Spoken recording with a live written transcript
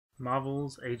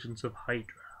Marvel's Agents of Hydra.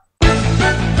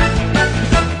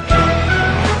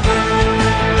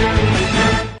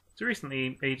 So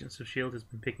recently, Agents of S.H.I.E.L.D. has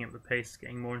been picking up the pace,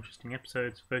 getting more interesting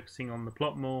episodes, focusing on the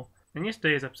plot more, and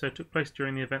yesterday's episode took place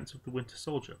during the events of the Winter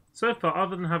Soldier. So far,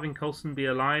 other than having Coulson be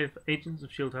alive, Agents of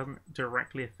S.H.I.E.L.D. hasn't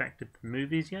directly affected the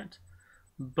movies yet,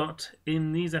 but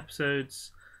in these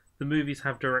episodes, the movies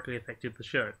have directly affected the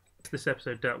show. This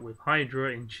episode dealt with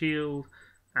Hydra in S.H.I.E.L.D.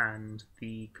 and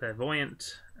the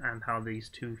Clairvoyant, and how these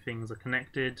two things are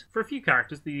connected. For a few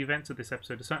characters, the events of this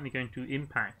episode are certainly going to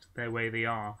impact their way they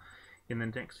are in the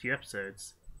next few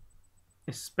episodes,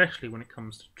 especially when it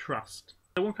comes to trust.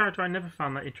 One character I never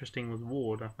found that interesting was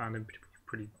Ward. I found him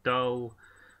pretty dull,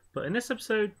 but in this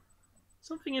episode,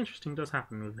 something interesting does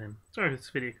happen with him. Sorry if this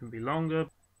video can be longer.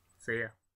 See ya.